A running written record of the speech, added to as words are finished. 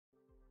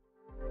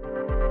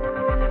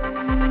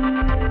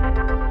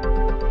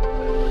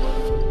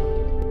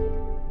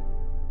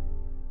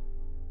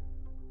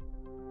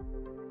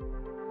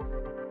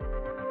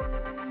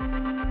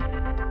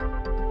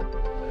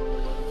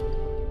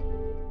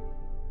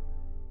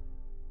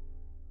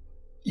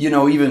You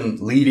know,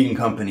 even leading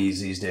companies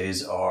these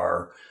days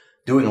are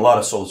doing a lot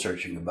of soul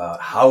searching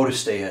about how to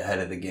stay ahead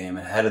of the game,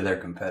 ahead of their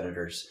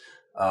competitors.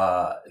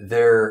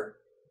 They're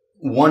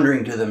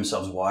wondering to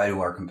themselves, why do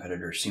our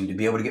competitors seem to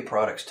be able to get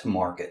products to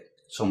market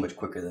so much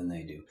quicker than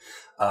they do?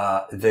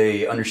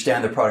 They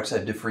understand their products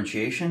have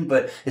differentiation,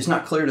 but it's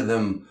not clear to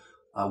them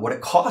what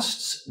it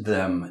costs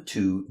them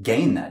to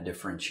gain that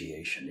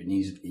differentiation.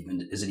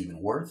 Is it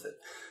even worth it?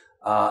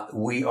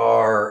 We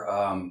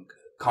are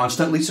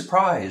constantly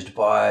surprised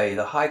by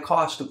the high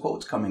cost of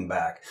quotes coming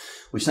back.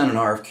 We send an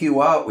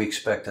RFQ out, we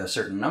expect a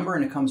certain number,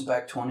 and it comes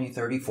back 20,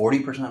 30,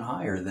 40%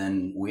 higher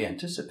than we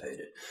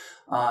anticipated.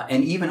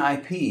 And even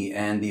IP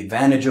and the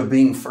advantage of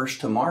being first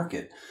to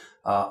market.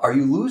 Are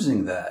you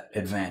losing that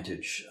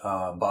advantage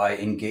by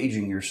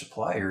engaging your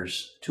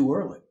suppliers too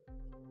early?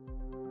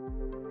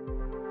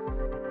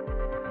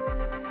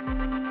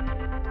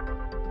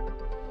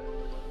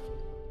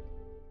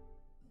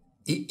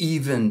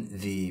 Even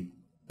the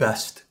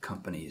best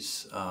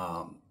companies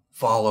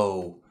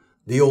follow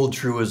the old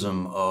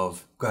truism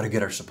of got to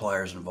get our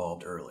suppliers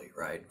involved early,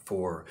 right?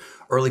 For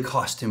early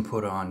cost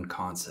input on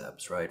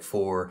concepts, right?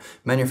 For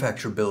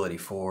manufacturability,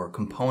 for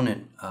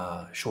component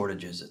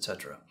shortages,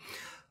 etc.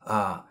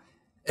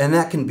 And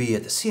that can be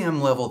at the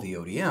CM level, the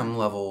ODM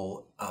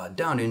level,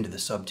 down into the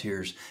sub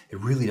tiers.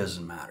 It really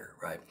doesn't matter,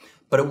 right?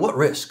 But at what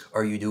risk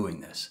are you doing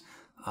this?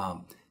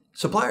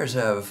 Suppliers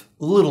have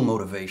little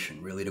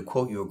motivation, really, to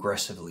quote you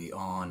aggressively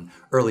on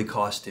early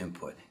cost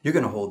input. You're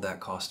going to hold that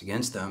cost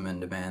against them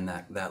and demand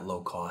that low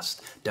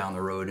cost down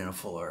the road in a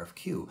full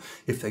RFQ.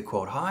 If they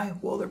quote high,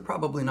 well, they're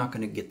probably not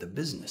going to get the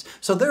business.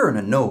 So they're in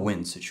a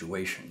no-win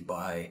situation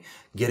by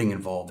getting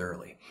involved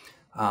early.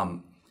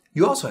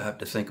 You also have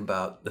to think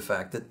about the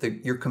fact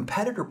that your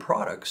competitor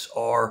products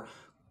are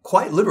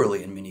quite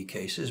literally, in many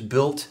cases,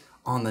 built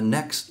on the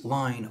next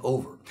line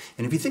over.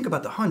 And if you think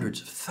about the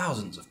hundreds of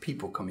thousands of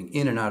people coming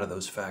in and out of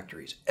those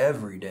factories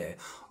every day,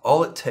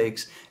 all it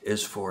takes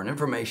is for an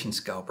information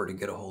scalper to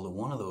get a hold of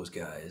one of those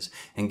guys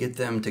and get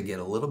them to get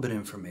a little bit of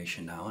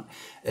information out.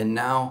 And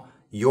now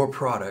your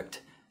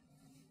product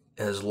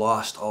has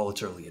lost all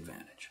its early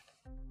advantage.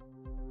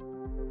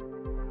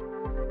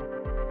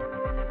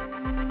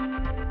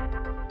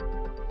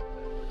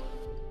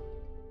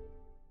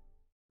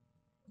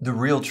 The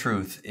real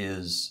truth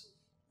is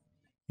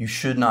you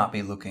should not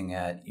be looking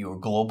at your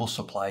global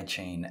supply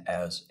chain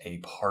as a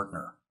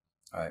partner,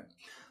 right?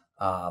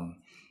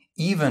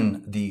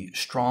 Even the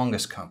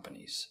strongest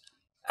companies,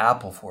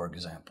 Apple, for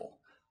example,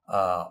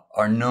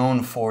 are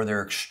known for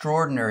their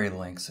extraordinary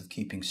lengths of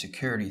keeping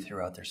security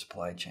throughout their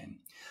supply chain.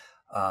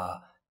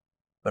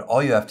 But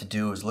all you have to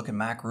do is look at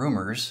Mac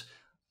rumors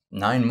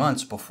 9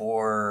 months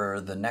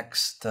before the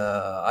next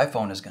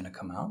iPhone is going to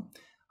come out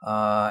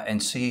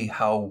and see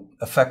how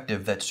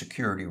effective that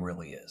security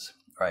really is,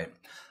 right?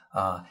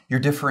 Your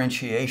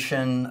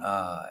differentiation,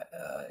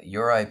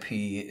 your IP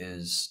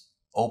is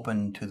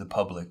open to the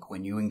public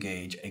when you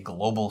engage a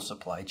global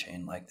supply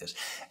chain like this.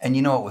 And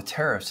you know what, with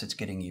tariffs, it's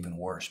getting even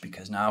worse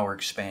because now we're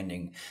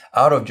expanding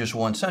out of just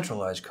one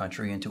centralized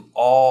country into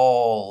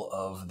all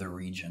of the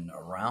region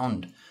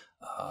around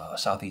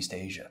Southeast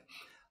Asia.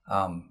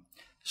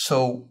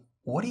 So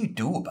what do you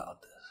do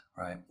about this,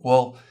 right?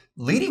 Well,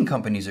 leading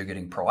companies are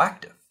getting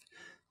proactive.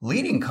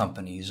 Leading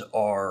companies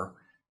are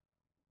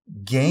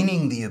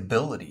gaining the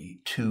ability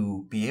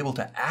to be able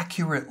to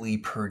accurately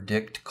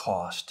predict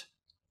cost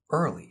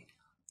early,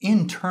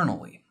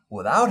 internally,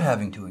 without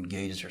having to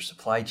engage their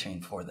supply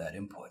chain for that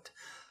input.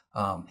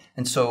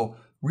 And so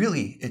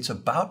really, it's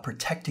about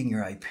protecting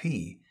your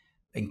IP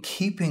and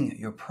keeping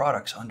your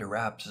products under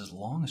wraps as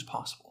long as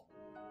possible.